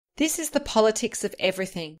This is the politics of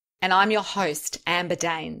everything, and I'm your host, Amber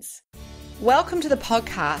Daines. Welcome to the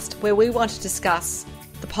podcast where we want to discuss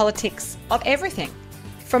the politics of everything,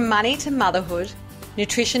 from money to motherhood,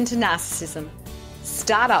 nutrition to narcissism,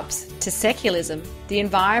 startups to secularism, the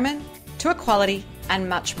environment to equality, and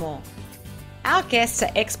much more. Our guests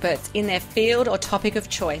are experts in their field or topic of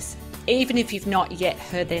choice, even if you've not yet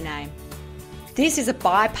heard their name. This is a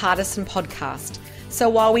bipartisan podcast, so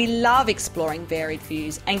while we love exploring varied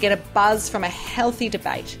views and get a buzz from a healthy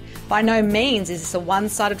debate, by no means is this a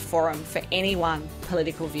one-sided forum for any one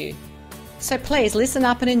political view. So please listen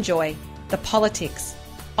up and enjoy the politics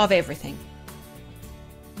of everything.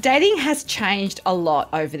 Dating has changed a lot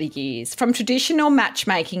over the years, from traditional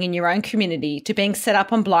matchmaking in your own community to being set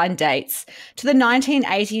up on blind dates, to the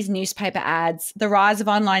 1980s newspaper ads, the rise of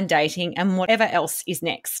online dating, and whatever else is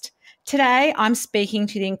next. Today, I'm speaking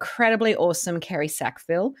to the incredibly awesome Kerri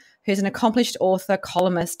Sackville, who's an accomplished author,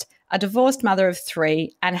 columnist, a divorced mother of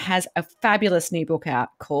 3, and has a fabulous new book out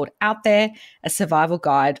called Out There, A Survival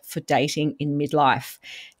Guide for Dating in Midlife.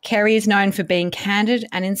 Kerri is known for being candid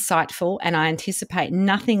and insightful, and I anticipate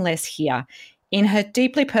nothing less here in her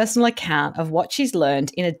deeply personal account of what she's learned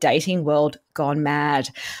in a dating world gone mad.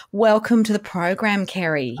 Welcome to the program,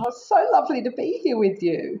 Kerri. Oh, so lovely to be here with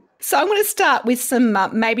you. So I'm going to start with some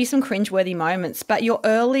maybe some cringeworthy moments, but your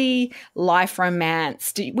early life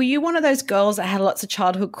romance, were you one of those girls that had lots of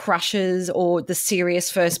childhood crushes or the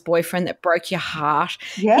serious first boyfriend that broke your heart?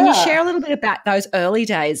 Yeah. Can you share a little bit about those early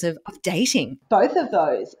days of dating? Both of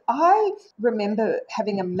those. I remember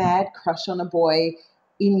having a mad crush on a boy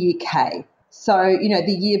in year K. So,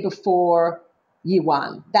 the year before year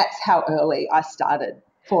 1. That's how early I started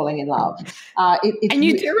falling in love. And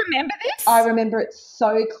you do remember this? I remember it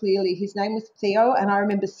so clearly. His name was Theo, and I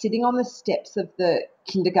remember sitting on the steps of the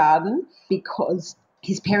kindergarten because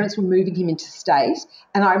his parents were moving him interstate,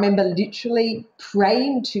 and I remember literally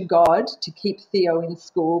praying to God to keep Theo in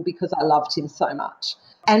school because I loved him so much.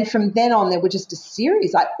 And from then on, there were just a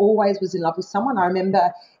series. I always was in love with someone. I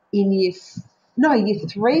remember in year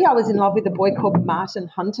 3, I was in love with a boy called Martin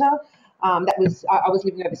Hunter. I was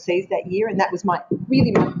living overseas that year, and that was my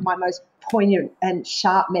most poignant and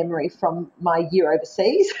sharp memory from my year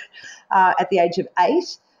overseas at the age of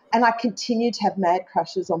 8. And I continued to have mad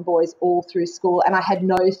crushes on boys all through school, and I had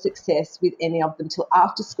no success with any of them till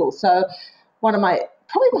after school. So probably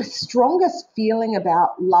my strongest feeling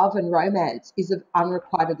about love and romance is of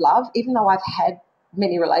unrequited love. Even though I've had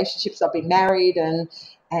many relationships, I've been married and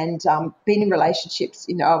been in relationships.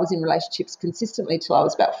 I was in relationships consistently till I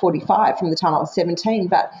was about 45, from the time I was 17.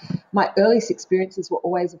 But my earliest experiences were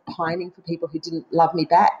always of pining for people who didn't love me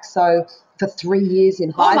back. So for 3 years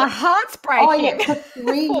in high school. Oh, my heart's breaking. Oh, yeah, for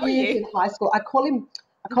 3 years in high school.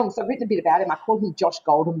 So I've written a bit about him. I called him Josh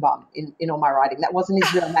Goldenbum in all my writing. That wasn't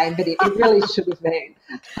his real name, but it really should have been.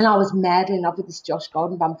 And I was madly in love with this Josh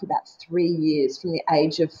Goldenbum for about 3 years, from the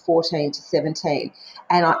age of 14 to 17.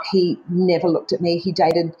 And he never looked at me. He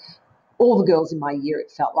dated all the girls in my year,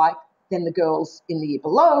 it felt like, then the girls in the year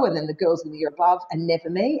below, and then the girls in the year above, and never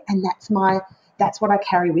me. And that's what I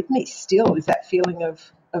carry with me still, is that feeling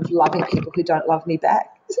of loving people who don't love me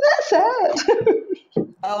back. Isn't that sad?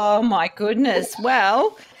 Oh, my goodness.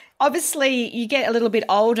 Well, obviously you get a little bit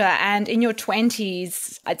older, and in your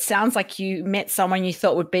 20s, it sounds like you met someone you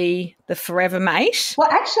thought would be the forever mate. Well,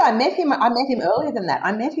 actually, I met him earlier than that.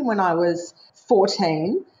 I met him when I was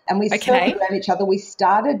 14, and we still around each other. We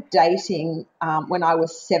started dating when I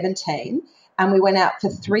was 17, and we went out for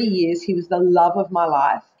 3 years. He was the love of my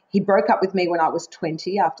life. He broke up with me when I was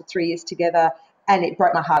 20 after 3 years together, and it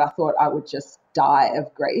broke my heart. I thought I would just die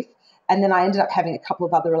of grief. And then I ended up having a couple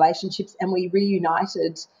of other relationships, and we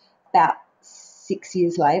reunited about 6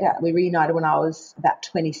 years later. We reunited when I was about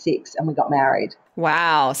 26, and we got married.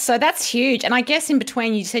 Wow. So that's huge. And I guess in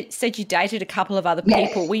between you said you dated a couple of other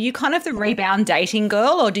people. Yes. Were you kind of the rebound dating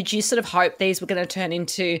girl, or did you sort of hope these were going to turn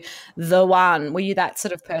into the one? Were you that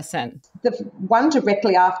sort of person? The one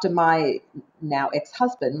directly after my now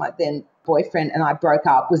ex-husband, my then boyfriend, and I broke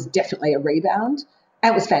up was definitely a rebound.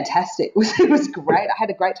 And it was fantastic. It was great. I had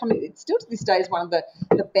a great time. It still to this day is one of the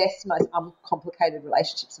best, most uncomplicated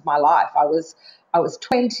relationships of my life. I was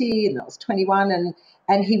 20 and I was 21,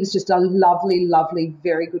 and he was just a lovely, lovely,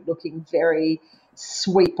 very good looking, very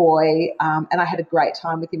sweet boy. And I had a great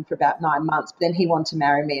time with him for about 9 months. But then he wanted to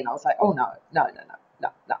marry me, and I was like, oh, no.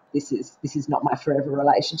 This is not my forever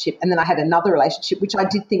relationship. And then I had another relationship, which I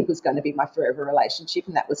did think was going to be my forever relationship,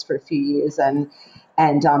 and that was for a few years. And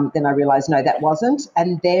then I realised, no, that wasn't.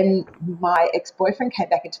 And then my ex-boyfriend came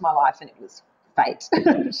back into my life, and it was fate.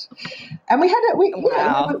 And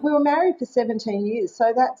we were married for 17 years.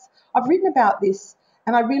 So I've written about this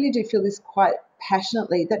And I really do feel this quite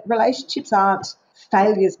passionately, that relationships aren't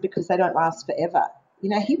failures because they don't last forever. You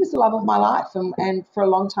know, he was the love of my life, and for a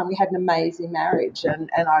long time we had an amazing marriage, and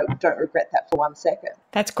I don't regret that for 1 second.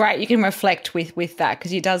 That's great. You can reflect with that,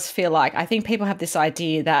 because it does feel like, I think people have this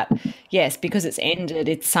idea that, yes, because it's ended,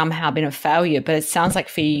 it's somehow been a failure. But it sounds like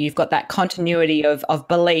for you, you've got that continuity of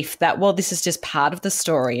belief that, well, this is just part of the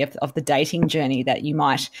story of the dating journey that you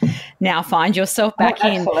might now find yourself back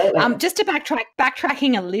in. Just to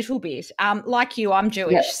backtracking a little bit, like you, I'm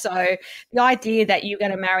Jewish. Yep. So the idea that you're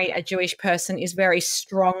going to marry a Jewish person is very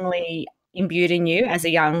strongly imbued in you as a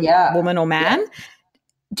young woman or man. Yeah.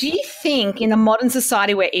 Do you think in the modern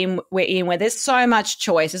society we're in where there's so much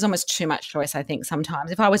choice, there's almost too much choice, I think sometimes.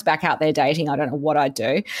 If I was back out there dating, I don't know what I'd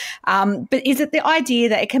do. But is it the idea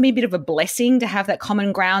that it can be a bit of a blessing to have that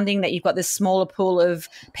common grounding, that you've got this smaller pool of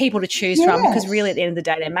people to choose from? Because really at the end of the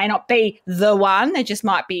day, there may not be the one, there just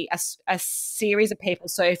might be a series of people.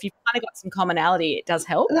 So if you've kind of got some commonality, it does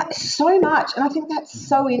help. So much. And I think that's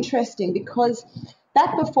so interesting, because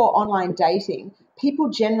back before online dating, people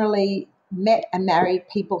generally met and married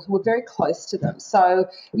people who were very close to them. So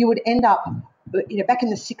you would end up, you know, back in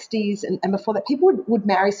the 60s and before that, people would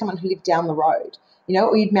marry someone who lived down the road, you know,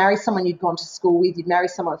 or you'd marry someone you'd gone to school with, you'd marry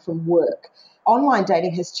someone from work. Online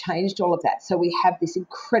dating has changed all of that. So we have this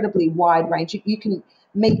incredibly wide range. You can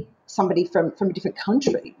meet somebody from a different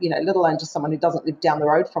country, you know, let alone just someone who doesn't live down the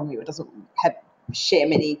road from you, or doesn't share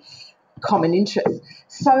many common interests.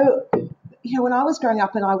 So, you know, when I was growing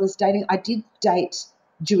up and I was dating, I did date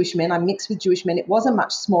Jewish men. I mixed with Jewish men. It was a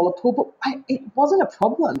much smaller pool, but it wasn't a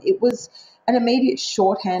problem. It was an immediate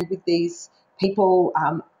shorthand with these people.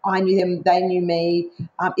 I knew them, they knew me.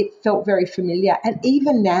 It felt very familiar. And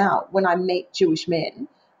even now, when I meet Jewish men,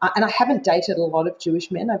 and I haven't dated a lot of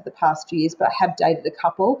Jewish men over the past few years, but I have dated a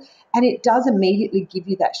couple, and it does immediately give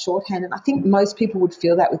you that shorthand. And I think most people would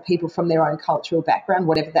feel that with people from their own cultural background,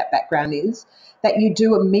 whatever that background is, that you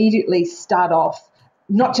do immediately start off,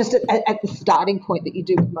 not just at the starting point that you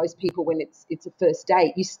do with most people when it's a first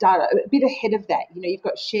date. You start a bit ahead of that. You know, you've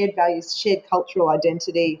got shared values, shared cultural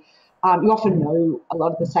identity. You often know a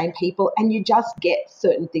lot of the same people, and you just get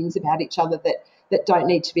certain things about each other that don't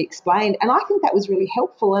need to be explained. And I think that was really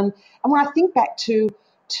helpful. And when I think back to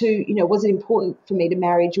you know, was it important for me to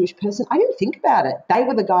marry a Jewish person? I didn't think about it. They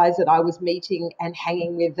were the guys that I was meeting and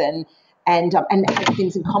hanging with and had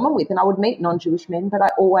things in common with. And I would meet non-Jewish men, but I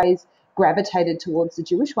always gravitated towards the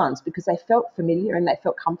Jewish ones because they felt familiar and they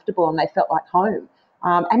felt comfortable and they felt like home.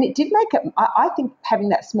 And it did make it, I think having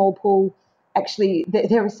that small pool, actually,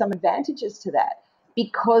 there are some advantages to that,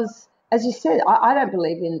 because, as you said, I don't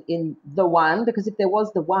believe in the one, because if there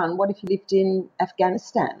was the one, what if you lived in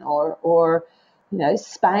Afghanistan or you know,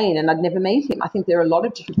 Spain and I'd never meet him? I think there are a lot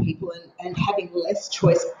of different people, and having less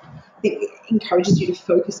choice, I think, encourages you to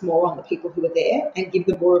focus more on the people who are there and give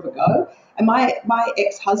them more of a go. And my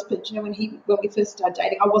ex-husband, you know, when we first started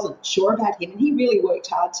dating, I wasn't sure about him, and he really worked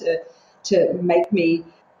hard to make me,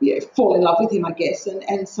 you know, fall in love with him, I guess.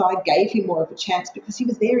 And so I gave him more of a chance because he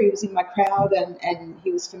was there, he was in my crowd, and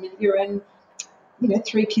he was familiar. And, you know,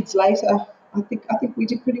 3 kids later, I think we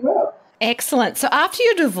did pretty well. Excellent. So after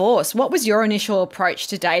your divorce, what was your initial approach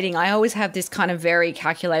to dating? I always have this kind of very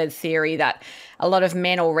calculated theory that a lot of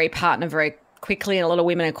men will repartner very quickly, and a lot of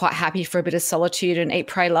women are quite happy for a bit of solitude and eat,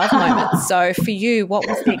 pray, love moments. So for you, what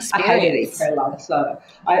was the experience? I hated eat, pray, love. So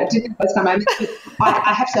I didn't post my moments.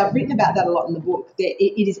 I have to say, I've written about that a lot in the book.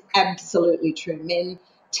 It is absolutely true. Men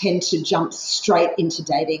tend to jump straight into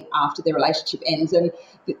dating after their relationship ends. And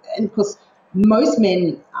of course, most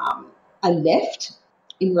men are left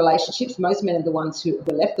in relationships. Most men are the ones who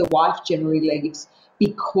are left. The wife generally leaves,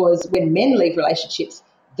 because when men leave relationships,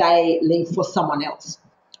 they leave for someone else.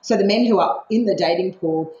 So the men who are in the dating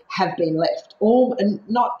pool have been left. And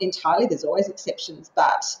not entirely, there's always exceptions,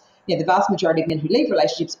 but, you know, the vast majority of men who leave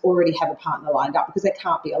relationships already have a partner lined up because they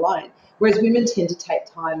can't be alone. Whereas women tend to take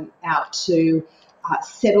time out to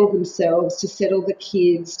settle themselves, to settle the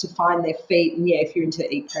kids, to find their feet. And, yeah, if you're into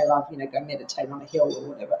eat, pray, love, you know, go meditate on a hill or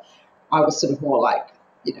whatever. I was sort of more like,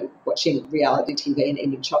 you know, watching reality TV and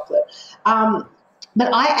eating chocolate. But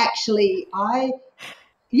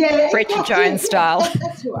Bridget Jones style.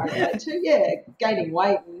 That's who I relate to. Yeah, gaining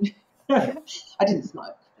weight. And I didn't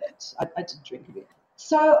smoke, but I did drink a bit.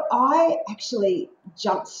 So I actually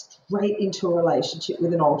jumped straight into a relationship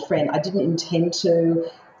with an old friend. I didn't intend to.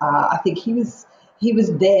 I think he was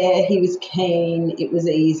there. He was keen. It was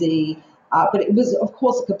easy, but it was, of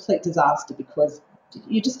course, a complete disaster because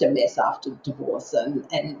you're just a mess after divorce, and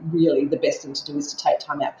really the best thing to do is to take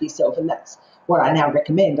time out for yourself, and that's what I now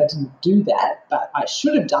recommend. I didn't do that, but I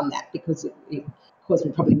should have done that because it caused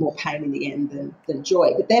me probably more pain in the end than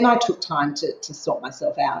joy. But then I took time to sort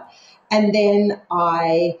myself out. And then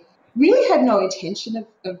I really had no intention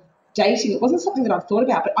of dating. It wasn't something that I thought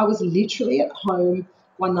about, but I was literally at home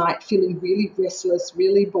one night feeling really restless,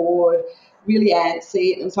 really bored, really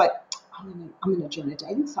antsy. And it was like, I'm going to join a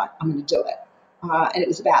dating site. I'm going to do it. And it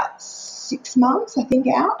was about 6 months, I think,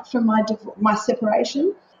 out from my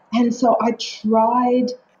separation. And so I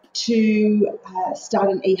tried to start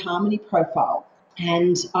an eHarmony profile.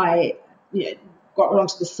 And I got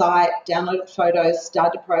onto the site, downloaded photos,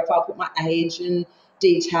 started a profile, put my age and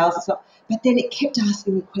details and stuff. But then it kept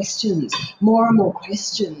asking me questions, more and more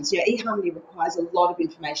questions. eHarmony requires a lot of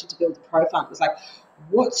information to build a profile. It was like,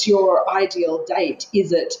 what's your ideal date?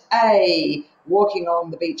 Is it A, walking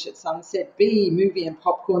on the beach at sunset, B, movie and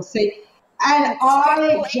popcorn, C? And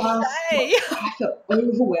I felt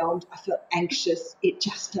overwhelmed. I felt anxious. It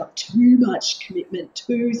just felt too much commitment,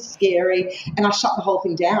 too scary. And I shut the whole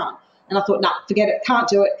thing down. And I thought, nah, forget it. Can't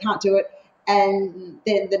do it. And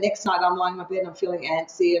then the next night I'm lying in my bed and I'm feeling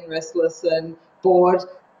antsy and restless and bored.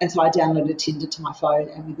 And so I downloaded Tinder to my phone,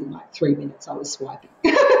 and within like 3 minutes I was swiping.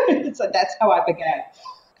 So that's how I began.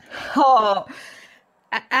 Oh,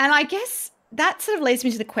 and I guess that sort of leads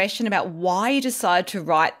me to the question about why you decided to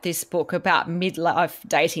write this book about midlife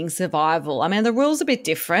dating survival. I mean, the rules are a bit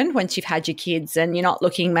different once you've had your kids and you're not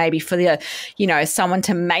looking maybe for someone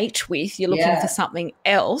to mate with. You're looking for something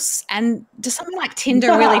else. And does something like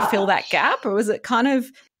Tinder really fill that gap, or was it kind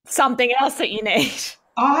of something else that you need?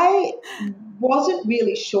 I wasn't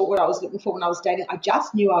really sure what I was looking for when I was dating. I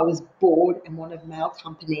just knew I was bored and wanted male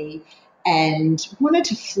company and wanted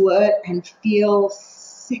to flirt and feel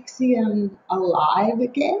sexy and alive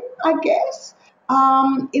again, I guess.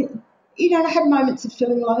 I had moments of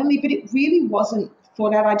feeling lonely, but it really wasn't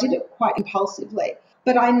thought out. I did it quite impulsively.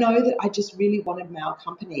 But I know that I just really wanted male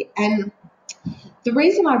company. And the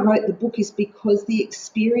reason I wrote the book is because the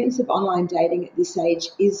experience of online dating at this age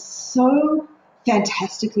is so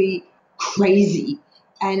fantastically crazy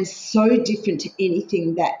and so different to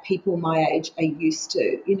anything that people my age are used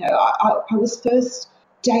to. I was first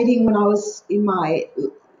dating when I was in my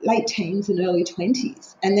late teens and early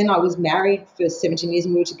 20s, and then I was married for 17 years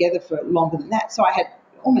and we were together for longer than that. So I had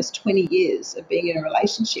almost 20 years of being in a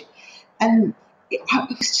relationship, and it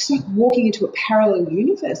was just like walking into a parallel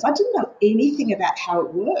universe. I didn't know anything about how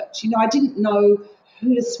it worked. I didn't know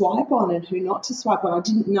who to swipe on and who not to swipe on. I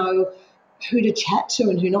didn't know who to chat to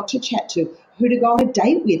and who not to chat to, who to go on a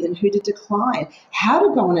date with and who to decline, how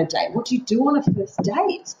to go on a date, what do you do on a first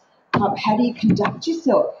date, how do you conduct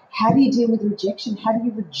yourself, how do you deal with rejection, how do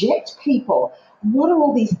you reject people, what are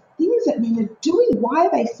all these things that men are doing, why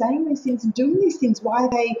are they saying these things and doing these things, why are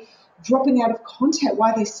they dropping out of contact, why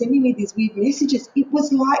are they sending me these weird messages. It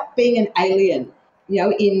was like being an alien,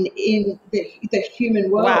 in the human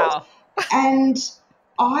world. Wow. And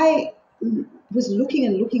I was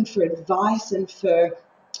looking for advice and for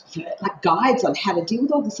like guides on how to deal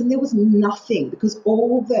with all this, and there was nothing, because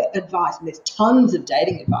all the advice, and there's tons of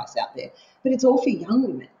dating advice out there, but it's all for young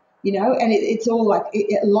women, and it's all like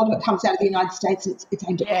a lot of it comes out of the United States, and it's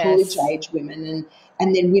aimed at college age women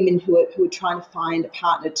and then women who are trying to find a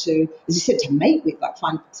partner to, as you said, to mate with, like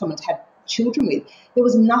find someone to have children with. There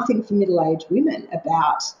was nothing for middle-aged women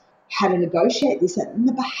about how to negotiate this, and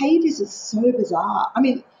the behaviours are so bizarre. I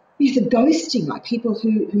mean, the ghosting, like people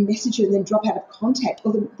who message you and then drop out of contact,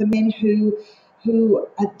 or the men who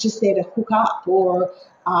are just there to hook up, or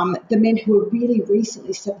the men who are really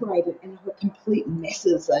recently separated and who are complete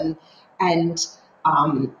messes and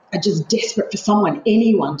are just desperate for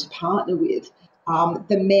anyone to partner with.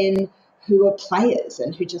 The men who are players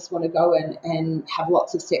and who just want to go and have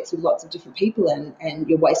lots of sex with lots of different people, and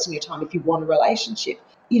you're wasting your time if you want a relationship.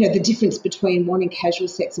 The difference between wanting casual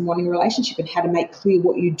sex and wanting a relationship, and how to make clear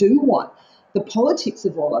what you do want. The politics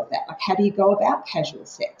of all of that, like how do you go about casual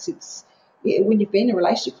sex? It's when you've been in a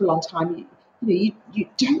relationship for a long time, you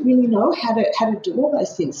don't really know how to do all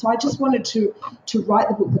those things. So I just wanted to write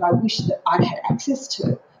the book that I wish that I'd had access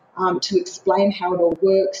to explain how it all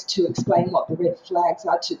works, to explain what the red flags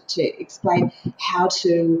are, to explain how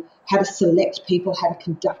to select people, how to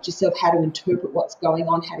conduct yourself, how to interpret what's going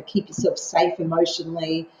on, how to keep yourself safe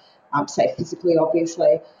emotionally, safe physically,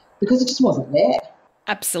 obviously, because it just wasn't there.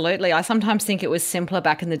 Absolutely. I sometimes think it was simpler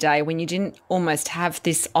back in the day when you didn't almost have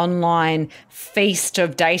this online feast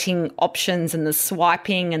of dating options and the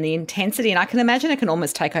swiping and the intensity. And I can imagine it can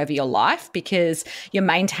almost take over your life because you're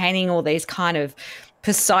maintaining all these kind of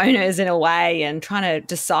personas in a way and trying to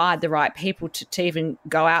decide the right people to even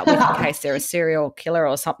go out with in case they're a serial killer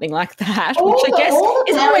or something like that, which I guess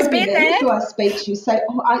has always been there. Who I speak to say,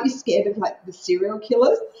 aren't you scared of like the serial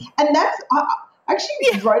killers? And that's I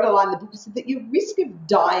actually wrote a line in the book that said that your risk of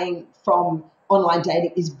dying from online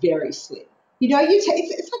dating is very slim. You know, it's like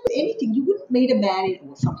with anything. You wouldn't meet a man,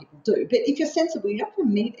 well, some people do, but if you're sensible, you're not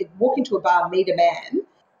going to walk into a bar, meet a man,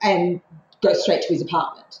 and go straight to his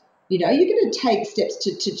apartment. You know, you're going to take steps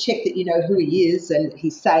to check that you know who he is and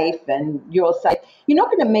he's safe and you're safe. You're not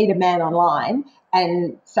going to meet a man online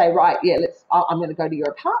and say, right, yeah, I'm going to go to your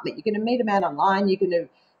apartment. You're going to meet a man online. You're going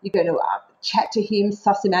to chat to him,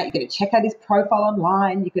 suss him out. You're going to check out his profile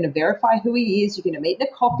online. You're going to verify who he is. You're going to meet in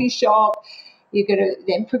a coffee shop. You're going to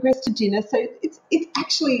then progress to dinner. So it's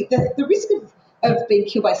actually the risk of being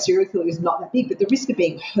killed by a serial killer is not that big, but the risk of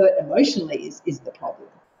being hurt emotionally is the problem.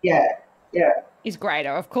 Yeah. Is greater.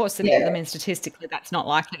 Of course, I mean, statistically, that's not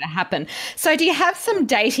likely to happen. So do you have some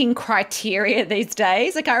dating criteria these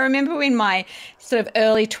days? Like I remember in my sort of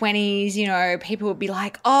early 20s, you know, people would be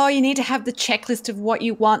like, oh, you need to have the checklist of what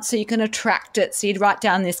you want so you can attract it. So you'd write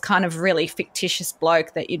down this kind of really fictitious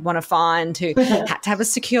bloke that you'd want to find who had to have a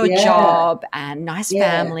secure job and nice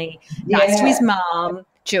family, nice to his mum,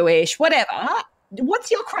 Jewish, whatever.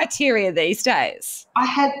 What's your criteria these days? I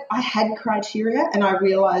had criteria, and I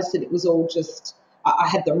realised that it was all just I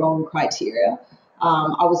had the wrong criteria.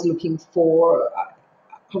 I was looking for.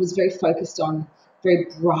 I was very focused on very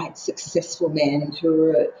bright, successful men who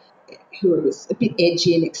were a bit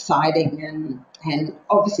edgy and exciting, and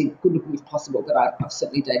obviously good looking if possible. But I've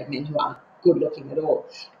certainly dated men who aren't good looking at all.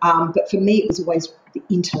 But for me, it was always the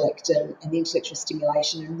intellect and the intellectual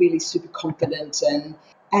stimulation, and really super confident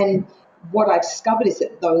and what I discovered is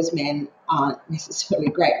that those men aren't necessarily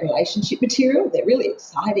great relationship material. They're really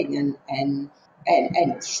exciting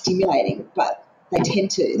and stimulating, but they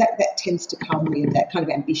tend to that tends to come with that kind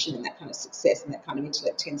of ambition and that kind of success and that kind of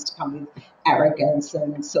intellect tends to come with arrogance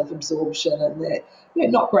and self-absorption, and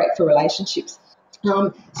they're not great for relationships.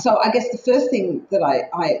 So I guess the first thing that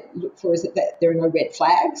I look for is that there are no red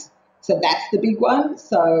flags. So that's the big one.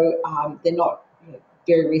 So they're not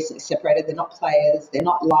very recently separated. They're not players. They're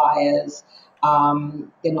not liars.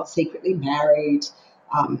 They're not secretly married.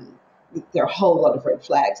 There are a whole lot of red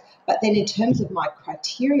flags. But then in terms of my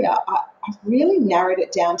criteria, I've really narrowed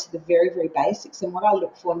it down to the very, very basics. And what I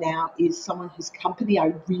look for now is someone whose company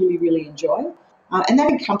I really, really enjoy. And that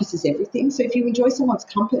encompasses everything. So if you enjoy someone's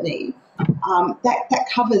company, that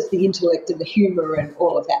covers the intellect and the humour and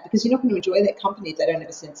all of that, because you're not going to enjoy their company if they don't have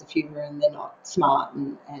a sense of humour and they're not smart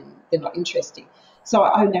and they're not interesting. So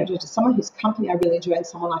I know to someone whose company I really enjoy and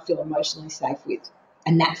someone I feel emotionally safe with,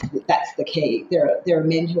 and that's the key. There are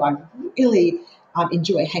men who I really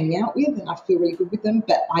enjoy hanging out with, and I feel really good with them,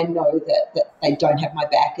 but I know that they don't have my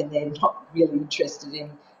back and they're not really interested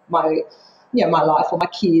in my life or my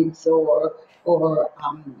kids or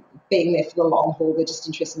being there for the long haul. They're just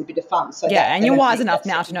interested in a bit of fun. So and you're wise enough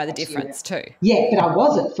now to know the difference too. Yeah, but I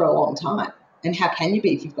wasn't for a long time. And how can you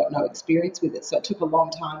be if you've got no experience with it? So it took a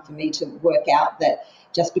long time for me to work out that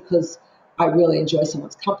just because I really enjoy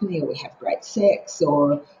someone's company or we have great sex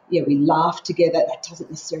or we laugh together, that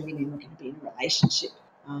doesn't necessarily mean we're going to be in a relationship.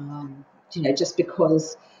 Just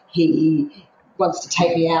because he wants to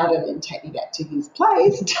take me out and then take me back to his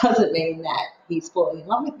place doesn't mean that he's falling in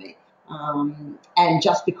love with me. And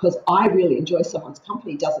just because I really enjoy someone's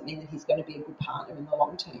company doesn't mean that he's going to be a good partner in the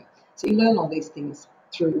long term. So you learn all these things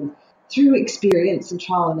through experience and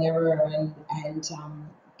trial and error and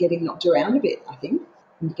getting knocked around a bit, I think,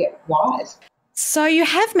 and get wise. So you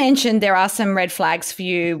have mentioned there are some red flags for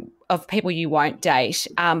you of people you won't date.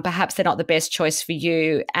 Perhaps they're not the best choice for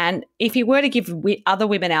you. And if you were to give other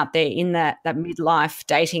women out there in that midlife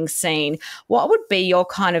dating scene, what would be your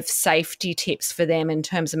kind of safety tips for them in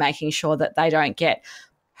terms of making sure that they don't get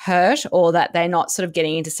hurt or that they're not sort of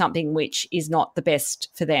getting into something which is not the best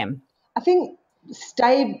for them? I think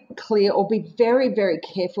stay clear or be very, very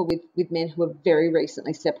careful with men who are very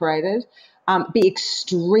recently separated. Be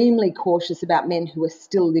extremely cautious about men who are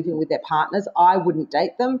still living with their partners. I wouldn't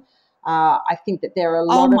date them. I think that there are a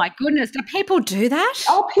lot of... Oh, my goodness. Do people do that?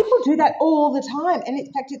 Oh, people do that all the time. And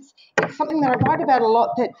in fact, it's something that I write about a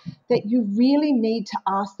lot, that you really need to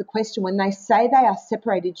ask the question. When they say they are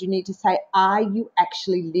separated, you need to say, are you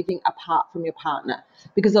actually living apart from your partner?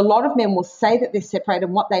 Because a lot of men will say that they're separated.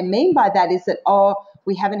 And what they mean by that is that,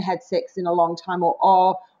 we haven't had sex in a long time,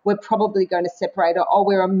 or we're probably going to separate, or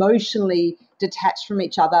we're emotionally detached from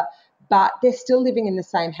each other, but they're still living in the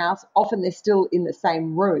same house. Often they're still in the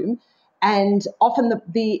same room, and often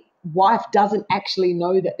the wife doesn't actually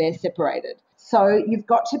know that they're separated. So you've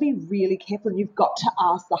got to be really careful. You've got to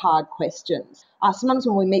ask the hard questions. Sometimes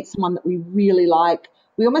when we meet someone that we really like,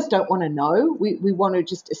 we almost don't want to know. We want to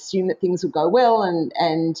just assume that things will go well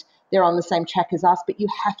and they're on the same track as us, but you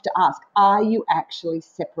have to ask, are you actually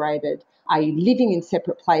separated? Are you living in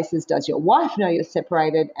separate places? Does your wife know you're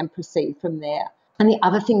separated? And proceed from there. And the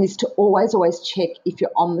other thing is to always check if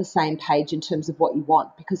you're on the same page in terms of what you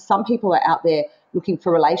want, because some people are out there looking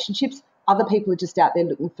for relationships. Other people are just out there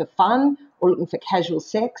looking for fun or looking for casual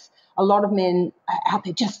sex. A lot of men are out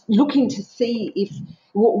there just looking to see if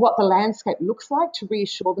what the landscape looks like, to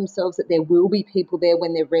reassure themselves that there will be people there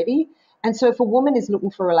when they're ready. And so if a woman is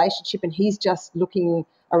looking for a relationship and he's just looking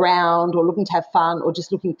around or looking to have fun or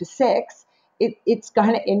just looking for sex, it's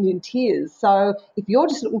going to end in tears. So if you're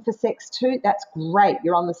just looking for sex too, that's great.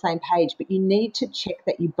 You're on the same page, but you need to check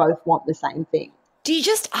that you both want the same thing. Do you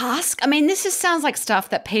just ask? I mean, this just sounds like stuff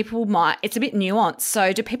that people might, it's a bit nuanced.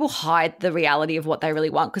 So do people hide the reality of what they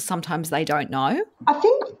really want because sometimes they don't know? I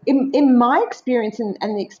think in my experience and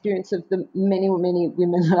the experience of the many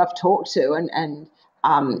women that I've talked to and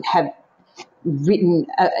have written,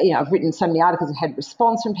 I've written so many articles and had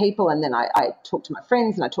response from people, and then I talk to my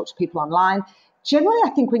friends and I talk to people online. Generally,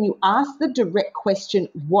 I think when you ask the direct question,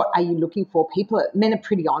 what are you looking for, men are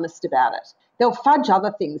pretty honest about it. They'll fudge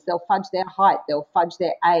other things. They'll fudge their height. They'll fudge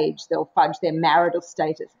their age. They'll fudge their marital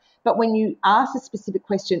status. But when you ask a specific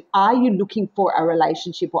question, are you looking for a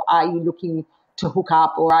relationship, or are you looking to hook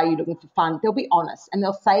up, or are you looking for fun, they'll be honest. And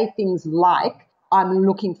they'll say things like, I'm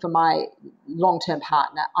looking for my long-term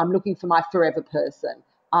partner. I'm looking for my forever person.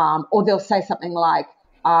 Or they'll say something like,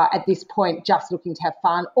 at this point, just looking to have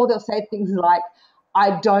fun. Or they'll say things like,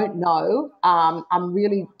 I don't know. I'm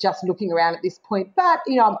really just looking around at this point, but,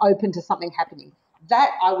 I'm open to something happening.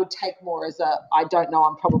 That I would take more as I don't know,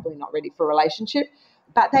 I'm probably not ready for a relationship.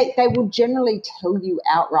 But they will generally tell you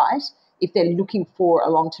outright if they're looking for a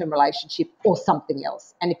long-term relationship or something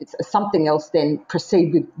else. And if it's something else, then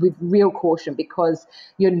proceed with real caution, because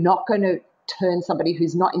you're not going to turn somebody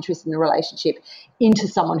who's not interested in a relationship into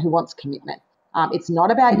someone who wants commitment. It's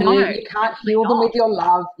not about you. You can't heal them with your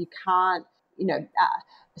love. You can't,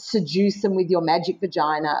 seduce them with your magic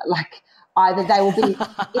vagina. Like, either they will be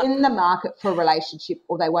in the market for a relationship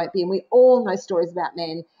or they won't be. And we all know stories about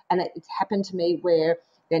men, and it's happened to me, where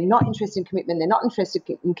they're not interested in commitment. They're not interested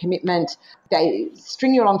in commitment. They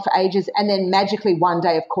string you along for ages, and then magically one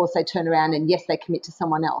day, of course, they turn around and, yes, they commit to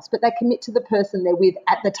someone else. But they commit to the person they're with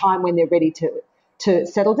at the time when they're ready to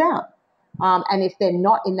settle down. And if they're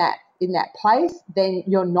not in that place, then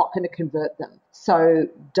you're not going to convert them. So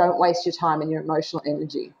don't waste your time and your emotional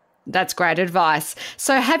energy. That's great advice.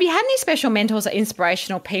 So have you had any special mentors or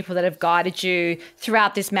inspirational people that have guided you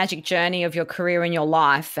throughout this magic journey of your career and your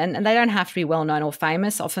life? And they don't have to be well-known or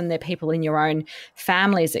famous. Often they're people in your own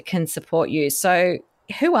families that can support you. So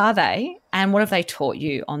who are they, and what have they taught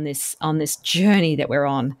you on this journey that we're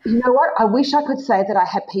on? You know what? I wish I could say that I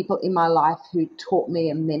had people in my life who taught me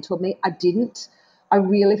and mentored me. I didn't. I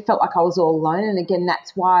really felt like I was all alone. And again,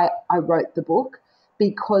 that's why I wrote the book,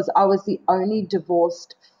 because I was the only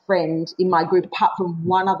divorced friend in my group, apart from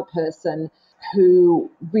one other person who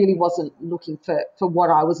really wasn't looking for what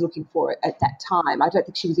I was looking for at that time. I don't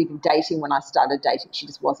think she was even dating when I started dating. She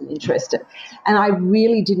just wasn't interested. And I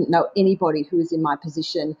really didn't know anybody who was in my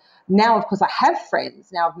position. Now, of course, I have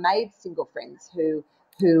friends. Now I've made single friends who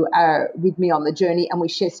are with me on the journey, and we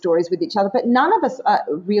share stories with each other. But none of us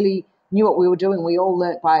really knew what we were doing. We all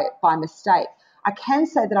learnt by mistake. I can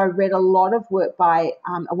say that I read a lot of work by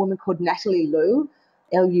a woman called Natalie Lue,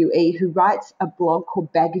 Lue, who writes a blog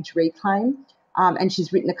called Baggage Reclaim. And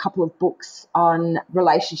she's written a couple of books on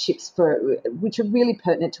relationships which are really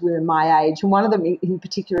pertinent to women my age. And one of them in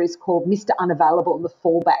particular is called Mr. Unavailable and the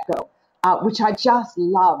Fallback Girl, which I just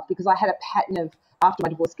love, because I had a pattern of, after my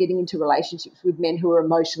divorce, getting into relationships with men who were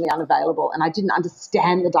emotionally unavailable, and I didn't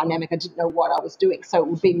understand the dynamic. I didn't know what I was doing. So it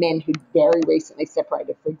would be men who'd very recently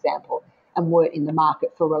separated, for example, and weren't in the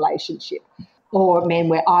market for a relationship, or men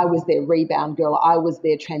where I was their rebound girl, I was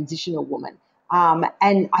their transitional woman.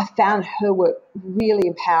 And I found her work really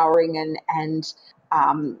empowering and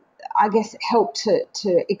I guess helped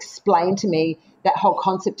to explain to me that whole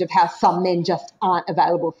concept of how some men just aren't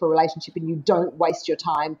available for a relationship, and you don't waste your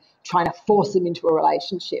time trying to force them into a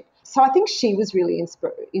relationship. So I think she was really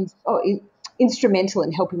instrumental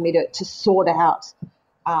in helping me to sort out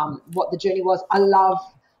what the journey was. I love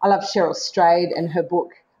Cheryl Strayed and her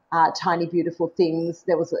book, Tiny Beautiful Things.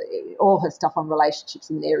 There was all her stuff on relationships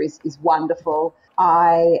in there is wonderful.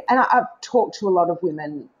 I've talked to a lot of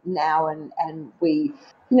women now, and we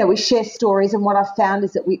share stories, and what I've found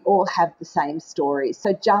is that we all have the same stories.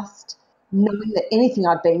 So just knowing that anything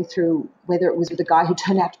I've been through, whether it was with a guy who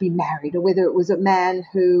turned out to be married, or whether it was a man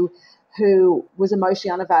who was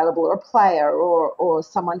emotionally unavailable, or a player, or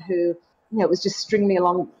someone who was just stringing me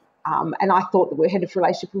along and I thought that we had a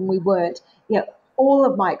relationship when we weren't. All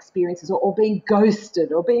of my experiences, or being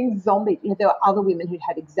ghosted or being zombied, there were other women who'd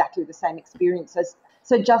had exactly the same experiences.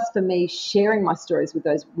 So just for me, sharing my stories with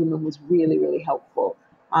those women was really, really helpful.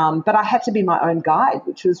 But I had to be my own guide,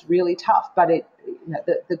 which was really tough. But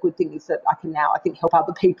the good thing is that I can now, I think, help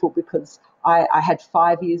other people because I had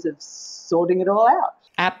 5 years of sorting it all out.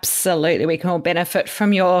 Absolutely. We can all benefit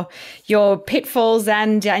from your pitfalls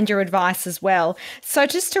and your advice as well. So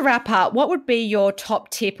just to wrap up, what would be your top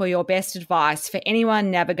tip or your best advice for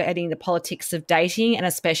anyone navigating the politics of dating and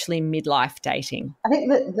especially midlife dating? I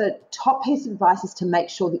think that the top piece of advice is to make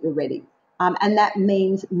sure that you're ready. And that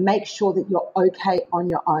means make sure that you're okay on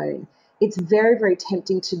your own. It's very, very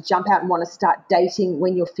tempting to jump out and want to start dating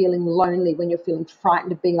when you're feeling lonely, when you're feeling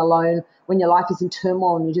frightened of being alone, when your life is in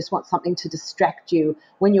turmoil and you just want something to distract you,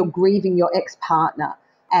 when you're grieving your ex-partner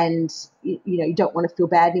and you don't want to feel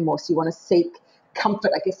bad anymore, so you want to seek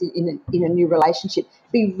comfort, I guess, in a new relationship.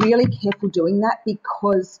 Be really careful doing that,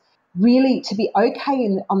 because really to be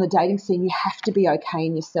okay on the dating scene, you have to be okay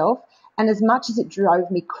in yourself. And as much as it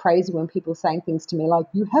drove me crazy when people were saying things to me like,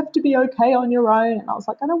 you have to be okay on your own. And I was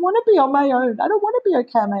like, I don't want to be on my own. I don't want to be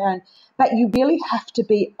okay on my own. But you really have to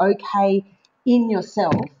be okay in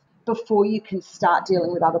yourself before you can start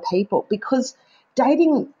dealing with other people, because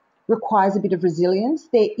dating requires a bit of resilience.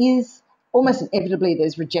 There is almost inevitably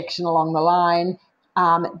there's rejection along the line.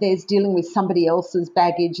 There's dealing with somebody else's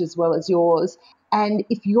baggage as well as yours. And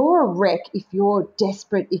if you're a wreck, if you're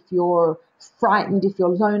desperate, if you're frightened, if you're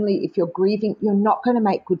lonely, if you're grieving, you're not going to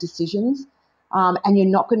make good decisions, and you're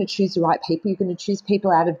not going to choose the right people. You're going to choose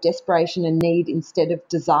people out of desperation and need instead of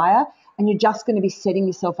desire, and you're just going to be setting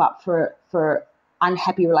yourself up for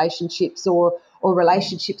unhappy relationships or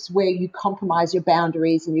relationships where you compromise your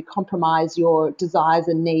boundaries and you compromise your desires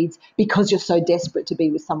and needs because you're so desperate to be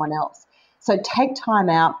with someone else. So take time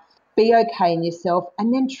out, be okay in yourself,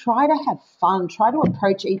 and then try to have fun. Try to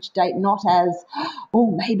approach each date not as,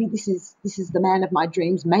 oh, maybe this is the man of my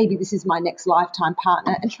dreams, maybe this is my next lifetime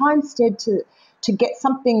partner, and try instead to get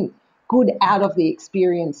something good out of the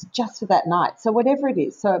experience just for that night. So whatever it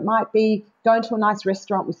is. So it might be going to a nice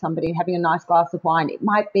restaurant with somebody and having a nice glass of wine. It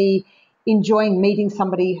might be enjoying meeting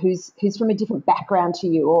somebody who's from a different background to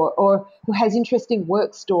you, or who has interesting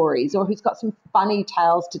work stories, or who's got some funny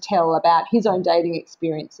tales to tell about his own dating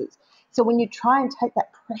experiences. So when you try and take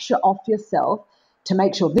that pressure off yourself to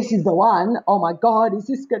make sure this is the one, oh my God, is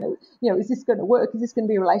this going to work? Is this going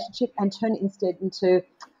to be a relationship? And turn it instead into, I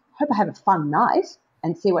hope I have a fun night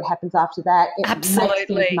and see what happens after that. It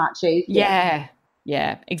Absolutely. makes things much easier.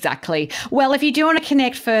 Yeah, exactly. Well, if you do want to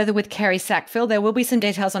connect further with Kerri Sackville, there will be some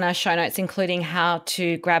details on our show notes, including how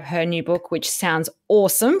to grab her new book, which sounds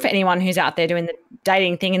awesome for anyone who's out there doing the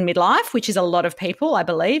dating thing in midlife, which is a lot of people, I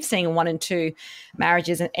believe, seeing 1 in 2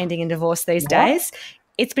 marriages ending in divorce these days.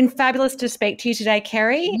 It's been fabulous to speak to you today,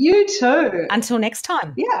 Kerri. You too. Until next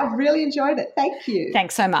time. Yeah, I've really enjoyed it. Thank you.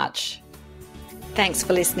 Thanks so much. Thanks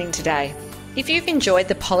for listening today. If you've enjoyed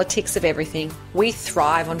the politics of everything, we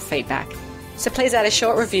thrive on feedback. So please add a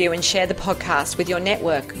short review and share the podcast with your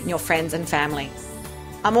network and your friends and family.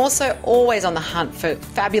 I'm also always on the hunt for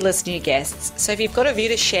fabulous new guests. So if you've got a view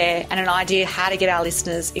to share and an idea how to get our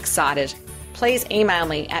listeners excited, please email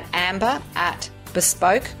me at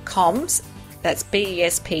amber@bespokecoms, that's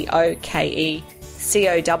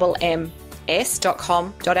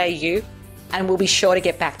BESPOKECOMMS.com.au, and we'll be sure to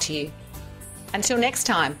get back to you. Until next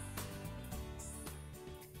time.